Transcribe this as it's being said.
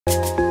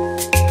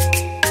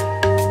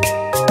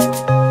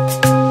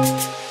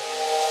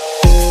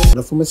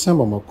The former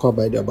summer my call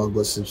by the about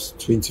gossips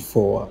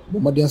 24.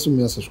 But my dear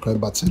subscribe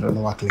button and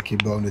no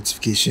click bell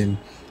notification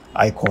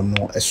icon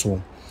no as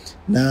well.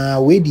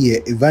 Now we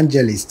the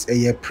Evangelist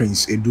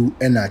Prince Adu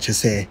and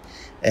say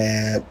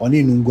on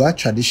the Nungua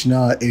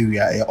Traditional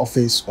Area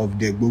office of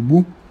the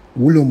Bobu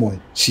Wulomo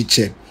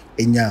Chiche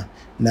Enya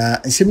na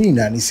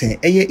nsemina ni say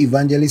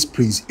Evangelist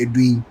Prince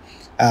Edu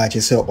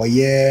say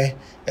oye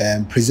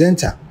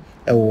presenter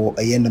or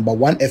number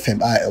 1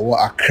 FM or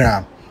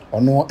Accra.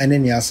 Ono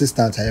any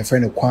assistant I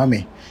friend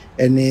Kwame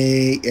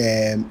any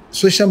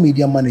social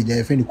media manager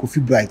I friend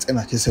Kofi Bright and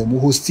I just say mo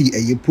hosti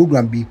a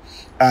program bi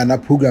na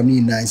program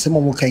ni na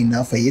nsema mo kan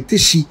na fa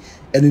yeteshi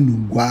any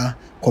Nungua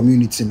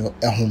community no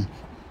home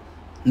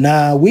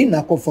na we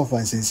na kofa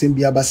fansen nsem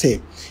bi aba say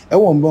e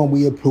won ba mo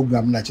ye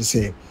program na che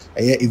say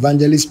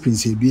Evangelist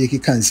Prince Edu eke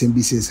kan nsem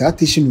bi say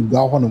Artiste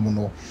Nungua ho no mo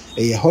no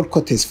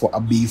headquarters for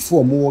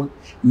abefo mo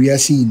we are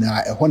seeing na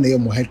e ho na ye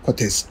mo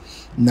headquarters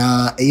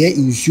na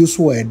insuo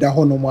so da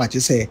ho no mo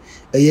ache se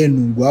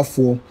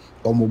Nunguafo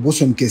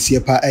omobosom kese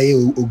pa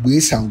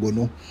ogbe sango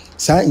no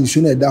sa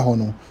insuo na da ho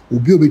no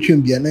obi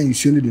obetwem bia na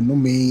insuo no de no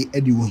me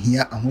de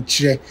ohia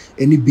ahokire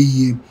eni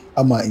beye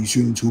ama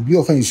insuo nti obi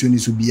ofa insuo ni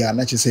so bia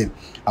na che se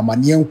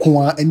amane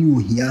nko a eni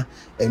ohia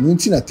enu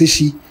nti na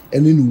teshi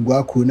eni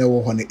Nungua kro na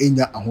wo ho na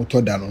enya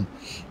ahotoda no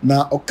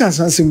na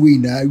okansensem we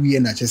na wie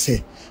na che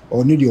se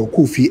oni de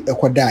okofi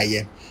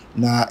ekodaye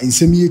na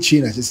nsemi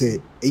echi na che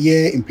se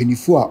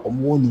impenifo a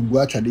omo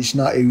Nungua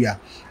Traditional Area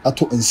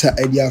ato nsa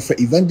area for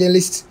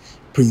Evangelist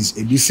Prince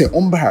Edu se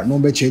omba no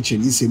be church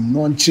ni se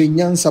no nche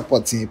nyan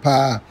supporting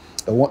pa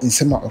wo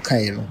nsema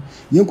okan no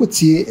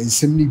yenkotie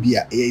nsem ni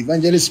bia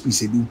Evangelist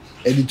Prince Edu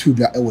editu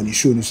da e woni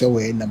show no so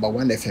we number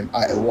 1 FM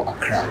e wo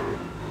Accra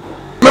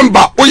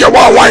member oye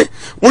wa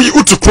oye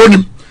utu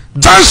kronim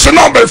dance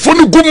na be fo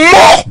no go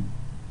more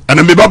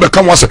and me ba be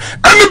kan wase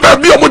any ba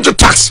bia mo je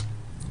tax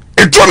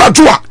e jona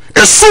joa e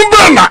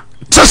sumbe na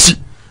tasi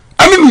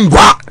ani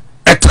Nungua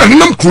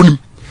etanam kronim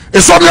e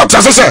so me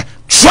atase se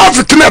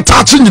traffic na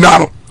touch nyina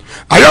no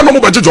aya no mo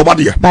beje joba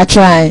de ba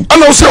try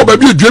ana so ba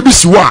bi adua bi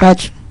siwa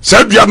se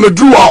adua na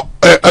dru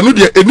anu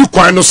de eni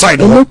kwan no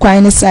side eni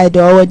kwan no side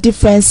or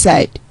different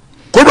side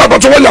ko ba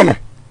to wanya no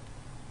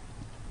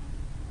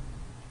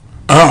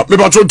me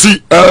ba to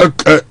ti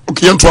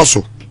okay nto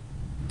aso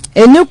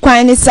eni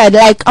kwan ni side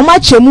like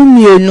amachemu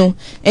mienu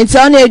enti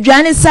on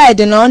aduane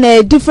side no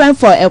na different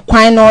for a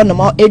kwan no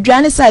no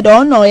aduane side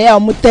on no ye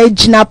omuta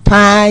gina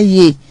pa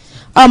ye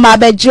o ma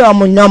beje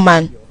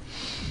omunyoman.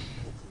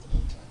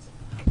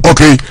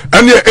 Okay,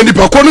 and the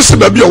Pacon said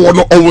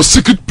that our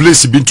secret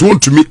place been to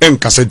want to me and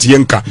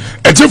Cassetienka.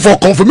 And for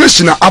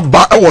confirmation,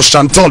 Abba was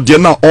Chantal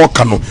Diana or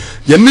Cano.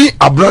 Yenny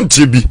Abran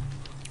TB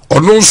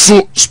or no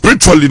so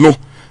spiritually no.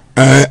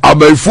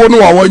 Abba phone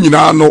or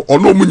no or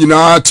no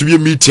munina to be a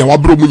meeting or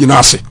bro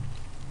muninase.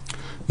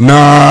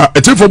 Na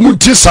a for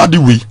Munti Sadi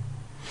we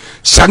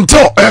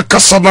Chantal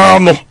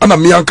Casanano and a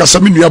Mian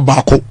Casaminia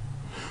Baco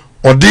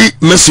or the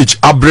message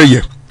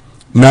Abreye.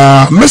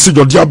 Na message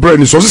of the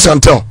brain is also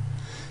Chantal.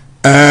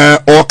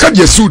 Or ka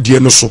je su die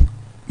no so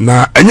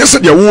na enye se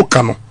de wo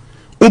ka no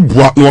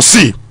obua no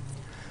se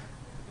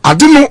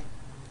ade no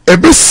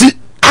ebesi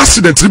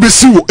accident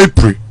ebesi wo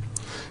April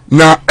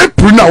na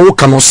April na wo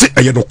ka no se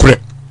eye no kore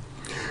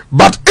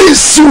but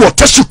esi wo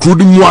tashikru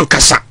di mu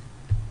ankasa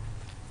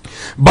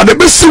but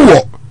ebesi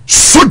wo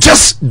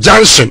Soldiers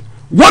Junction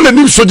one of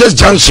them Soldiers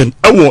Junction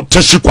wo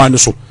tashikwan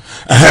so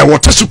wo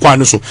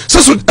tashikwan so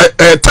so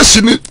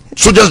tashi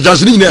Soldiers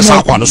Junction ni na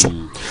sa kwan so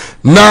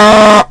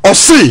na o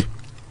se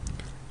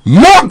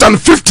more than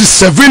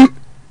 57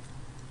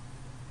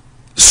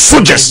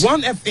 soldiers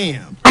 1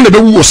 FM and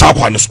the wo sa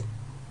kwa so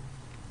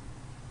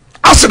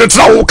accident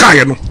na wo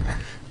kai no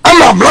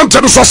ama blanta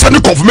no so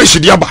send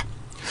confirmation dia ba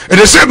and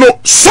they say no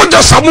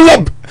soldiers are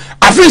more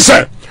I think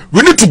say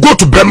we need to go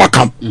to Burma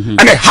camp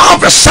and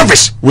have a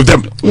service with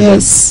them.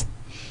 Yes,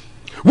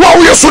 wow,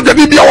 we are soldier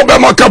ni bia wo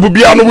Burma camp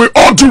bia no we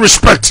all due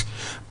respect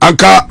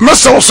anka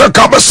message say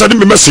ka send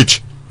me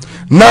message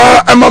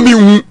na ama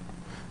mi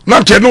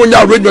na ke no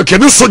nya radio ke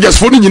no soldiers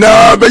for ni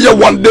nyina be ye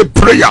one day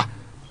prayer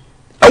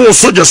e wo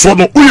soldiers so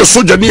no uye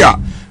soldier ni a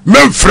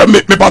memfrɛ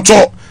me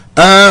pato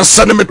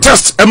send me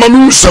test e ma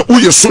no se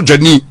uye soldier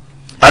ni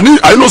I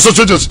know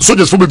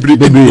soldiers for be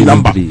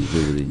number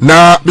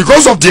na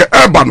because of the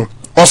urban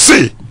or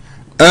say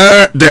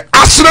the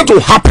accident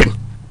will happen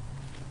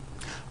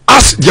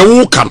as the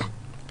wo can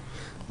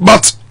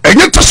but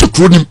enye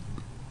tashikronim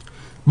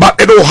but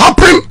it will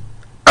happen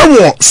e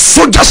wo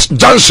Soldiers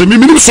Junction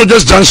minimum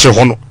Soldiers Junction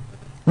hono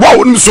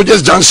wow ni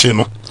Soldiers Junction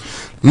no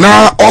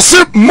na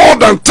also more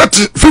than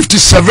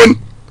 57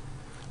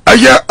 a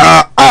year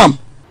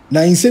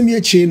na insemi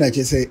echi na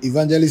chese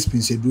Evangelist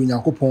Prince Edu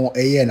Yakopon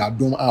na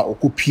dom a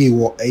okopie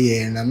wo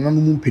na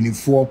nanom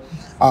mpenifo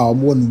a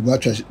omo Nungua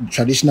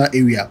Traditional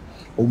Area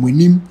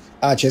omonim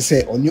a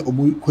chese oni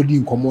omo kodi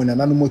nkomo na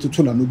nanom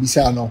toto na no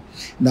bisa no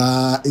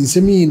na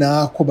insemi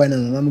na koba na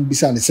nanom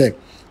bisa ne se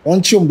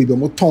on chom bi be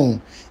mo ton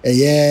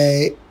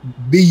eye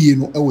beyi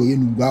no ewe ye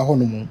Nungua ho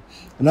no mo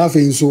na afa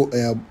nso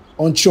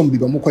on chom bi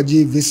be mo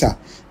kwaje visa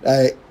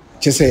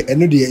chese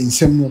eno de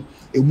nsem no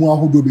emu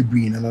ahodo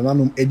bebri na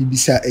nananom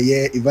edibisa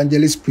eye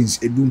Evangelist Prince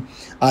Edu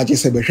a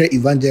chese behwe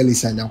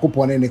Evangelist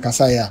Anyankopon ne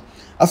kasa ya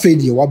afa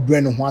de wa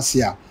bre no ho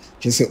ase a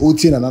chese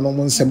oti na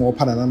nananom nsem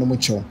opa na nananom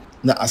chew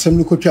na asem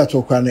no kotwa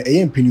atokra na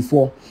eye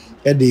mpanifo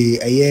de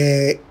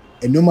eye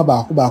enoma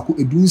baako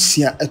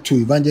edunsia eto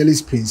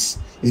Evangelist Prince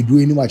Edu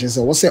eni ma chese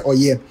wo se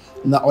oye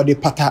na ode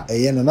pata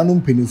eye na nananom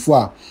mpanifo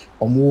a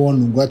omo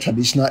Nungua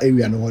traditional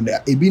area no ho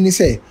da ebi ni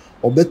se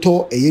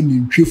obeto eye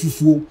nintwe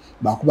fufuo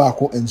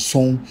baako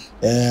enson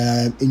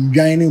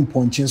ndwan ne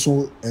mponche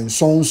so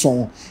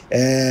enson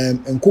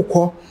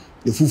nkokɔ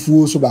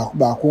efufuo so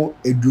baako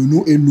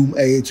edunu enum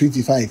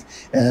 25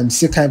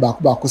 sekan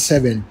baako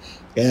 7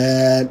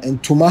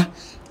 ntoma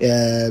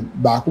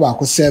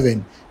baako 7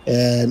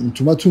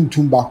 ntoma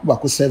tuntum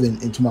baako 7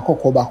 ntoma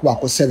kokɔ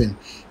baako 7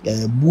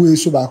 bue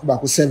so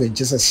baako 7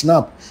 just a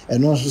snap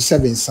and also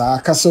 7 sa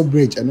Castle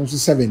Bridge and also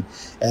 7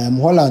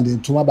 Holland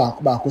ntoma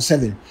baako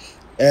 7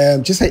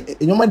 just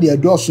enyoma de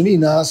adoso ni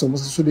na so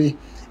so de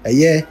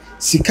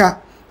sika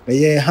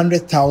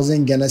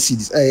 100,000 Ghana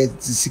cedis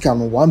sika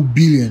no 1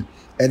 billion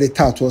at the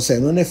tato say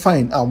no ne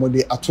fine mo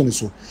de atone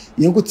so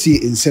yenko tie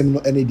ensem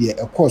no ene de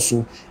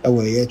ekoso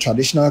ewe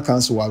traditional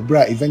council wa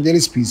bra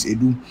Evangelist Prince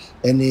Edu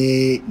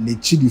ene ne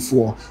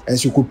chidifo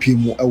enso kopie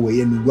mu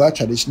ewe Nungua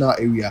traditional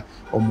area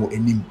omo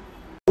enim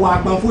wa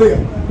agbanfo e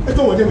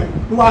eto wo de me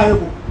wa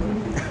ego.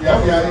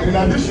 Yeah, in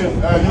addition,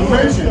 you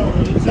mentioned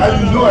that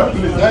you know a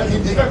place that you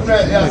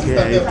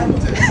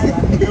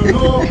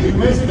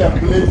mentioned a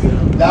place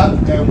that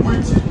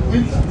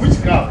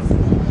witchcraft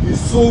is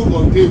sold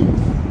on table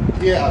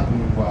here at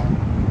Nungua.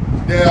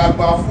 There are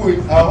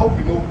Bafu, I hope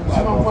you know who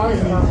are.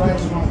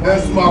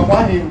 There's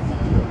Makwani,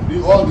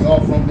 all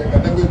from the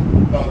Ghanaian,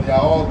 they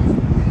are all.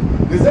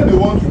 They said they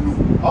want to do.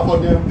 How for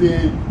them,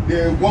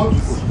 they want to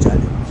go.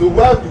 So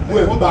where to go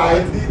and buy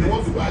it? They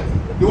want to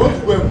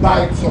go and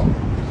buy it some.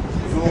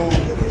 So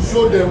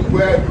show them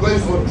where, because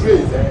it's on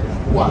trade,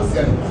 who are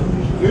selling.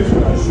 So you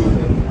should show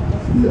them.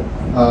 Yeah,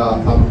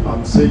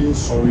 I'm saying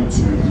sorry to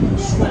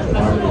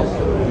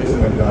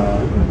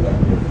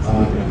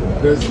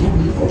there's no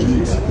need for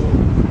me.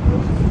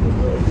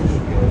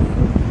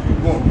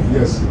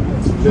 Yes,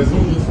 there's no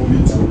need for me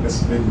to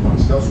explain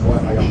much. That's why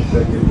I am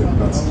begging them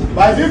that.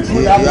 But is it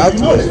true that you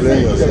know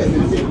explain yourself?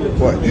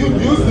 Do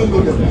you still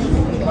know the place?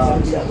 I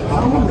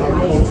don't want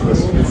to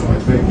explain to my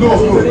friend. No.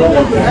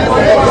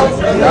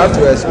 You have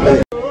to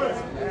explain.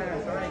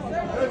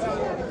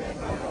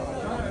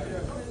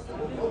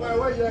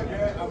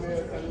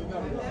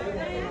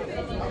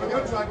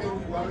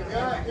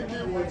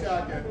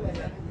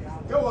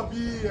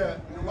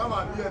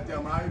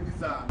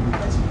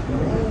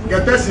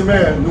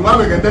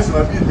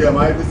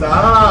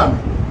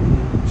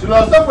 She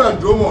lost up a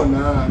drum on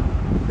her.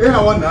 They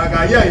have one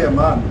naga, yeah,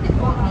 man.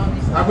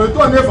 I'm going to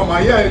turn it from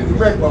my ear in the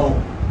back bow.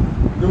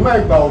 The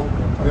mic bow,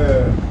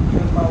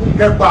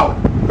 get bow.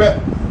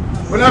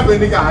 When I've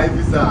been a high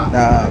visa,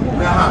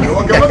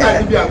 okay, what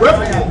can be a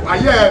weapon? I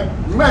hear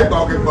you might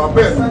bow get for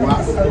best.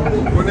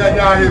 When I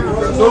hear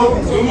so,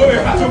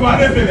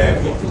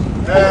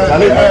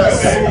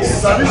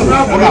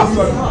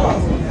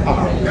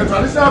 the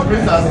traditional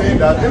priests are saying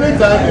that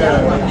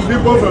anytime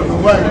people from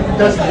Nungua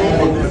just go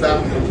for this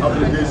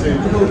application,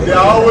 they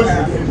are always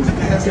refused.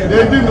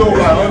 They didn't know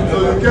why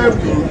until you came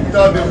to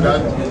tell them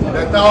that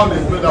the town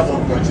is made up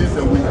of witches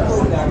and wizards.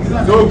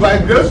 So by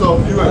grace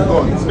of you and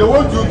God, they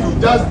want you to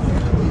just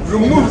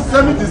remove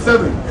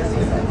 77,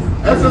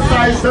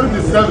 exercise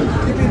 77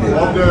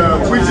 of the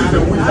witches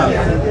and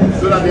wizards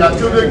so that their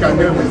children can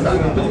get visa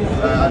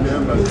at the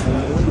embassy.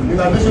 In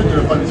addition to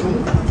the punishment.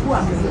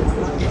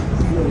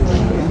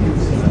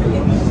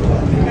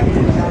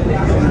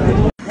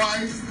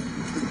 White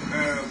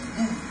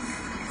book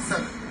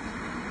 7.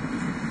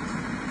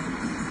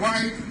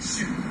 White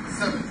sheep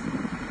 7.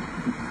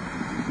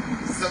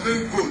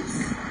 7 goats.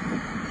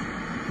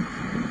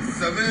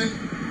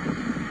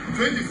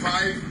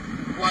 25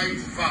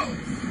 white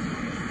fowls.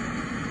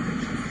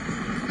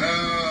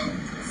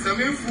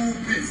 7 full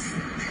pieces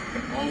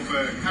of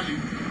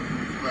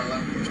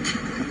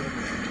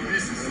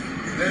pieces.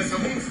 There's 7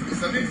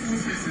 full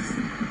pieces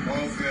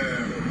of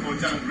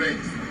Kojan bread.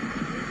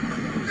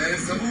 There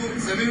is 7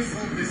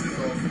 full pieces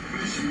of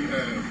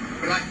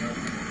black.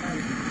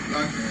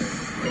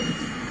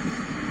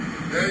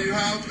 Then you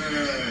have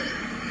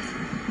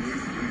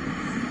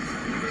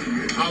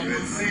I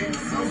will sing 7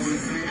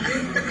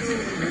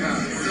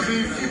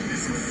 full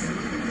pieces.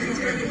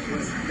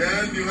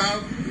 Then you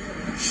have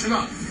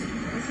schnapps,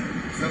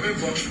 7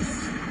 bottles.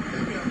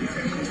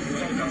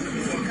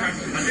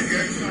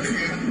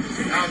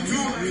 Now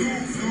two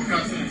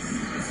cartons.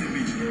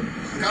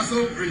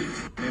 Castle Bridge,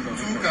 2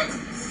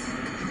 cartons.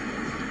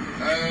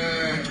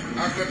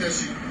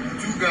 Akwateshi,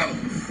 2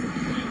 gallons.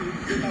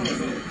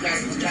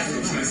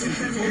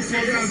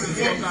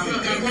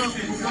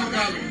 4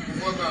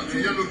 gallons,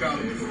 yellow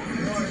gallons.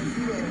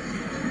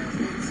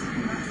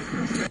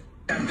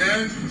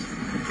 Then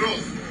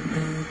cloth,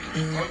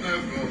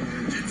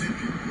 GTP,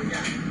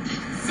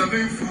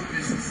 7 full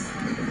pieces.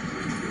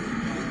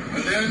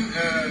 And then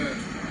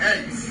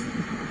eggs,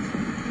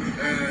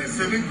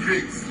 7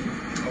 crates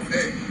of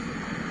egg.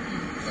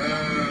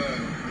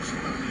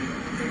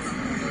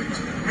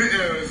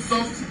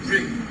 Soft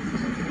drink.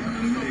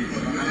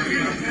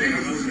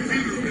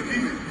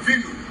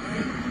 Figo.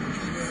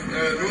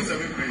 Those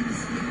 7 crates.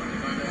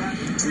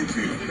 2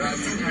 crates.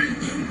 2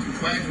 crates.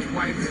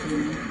 White.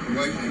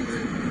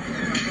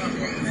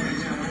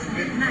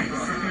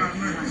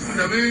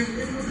 7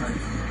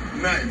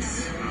 knives.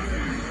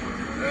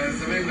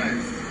 7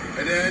 knives.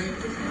 And then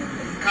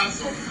cash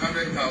of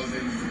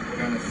 100,000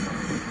 Ghana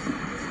cedis.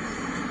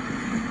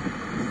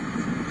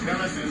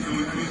 Ghana cedis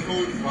will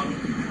hold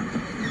 1.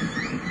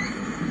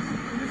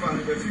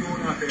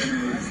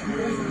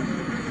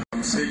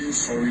 I'm saying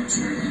sorry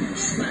to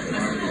this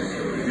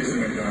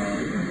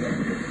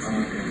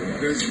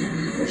there's no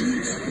need for me.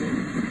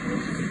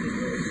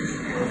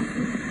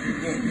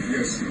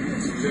 Yes,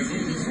 there's no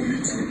need for me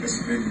to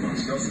explain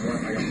much. That's why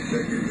I am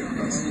begging the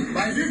person.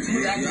 But you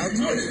have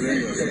to explain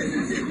yourself.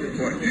 You still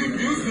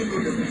know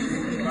the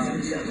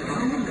I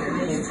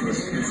don't want to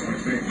explain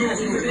something. No,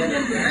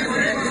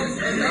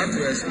 you have to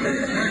explain.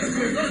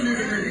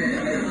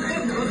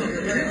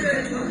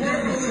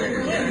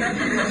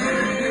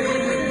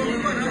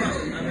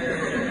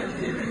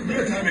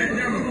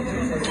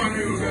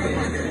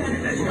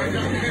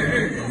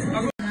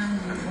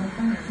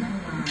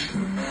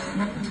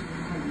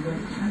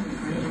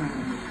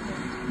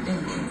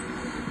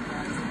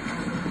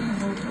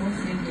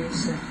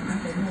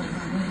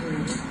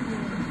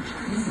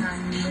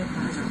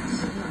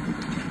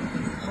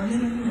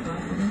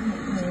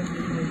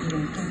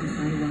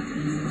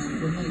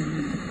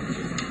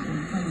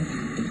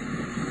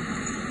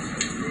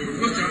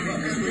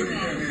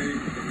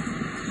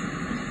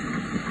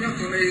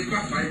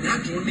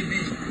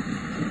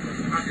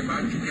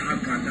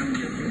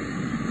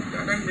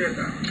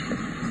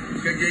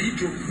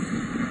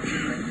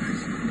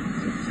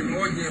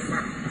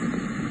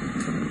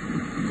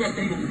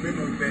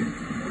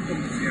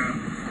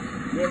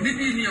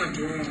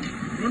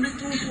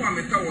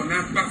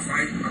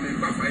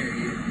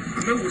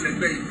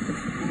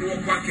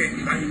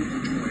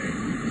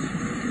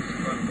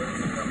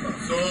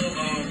 So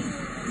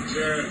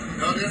the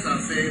elders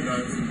are saying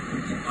that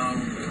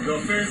your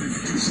face is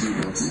To say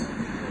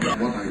that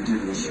what I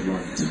did was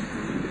right.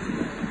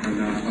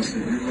 And as a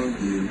human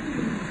being,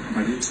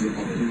 I need to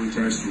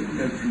apologize to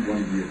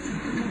everyone here.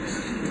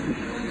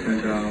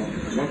 And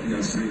what we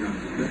are saying, I'm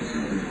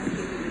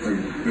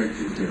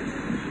begging them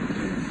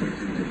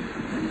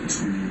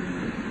to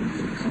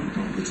come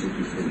down a little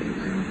before.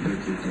 I am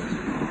begging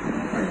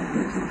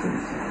them.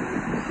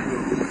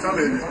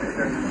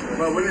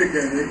 but when you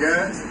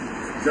get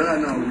Jana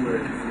now,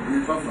 we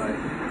fight.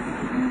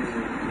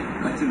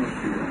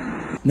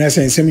 na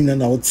sɛnsɛm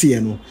na wotie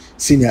no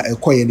senior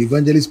ɛkɔyɛ no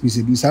evangelist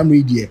Pastor Edu sam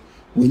radio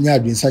wonya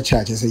adwensa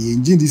church sɛ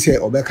yɛngye di sɛ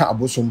ɔbɛka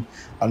abosom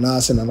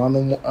anaasɛ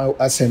nananom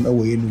asɛm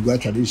ɛwɔ yɛ Nungua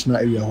Traditional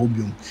area hɔ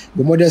biom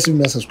bɔmmɔden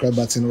sɛ subscribe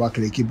button wa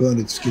click bell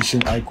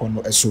notification icon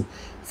no ɛso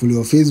follow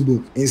your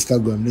Facebook,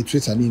 Instagram,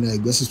 Twitter,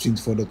 and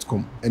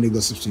gossip24.com and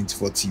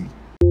gossip24 TV.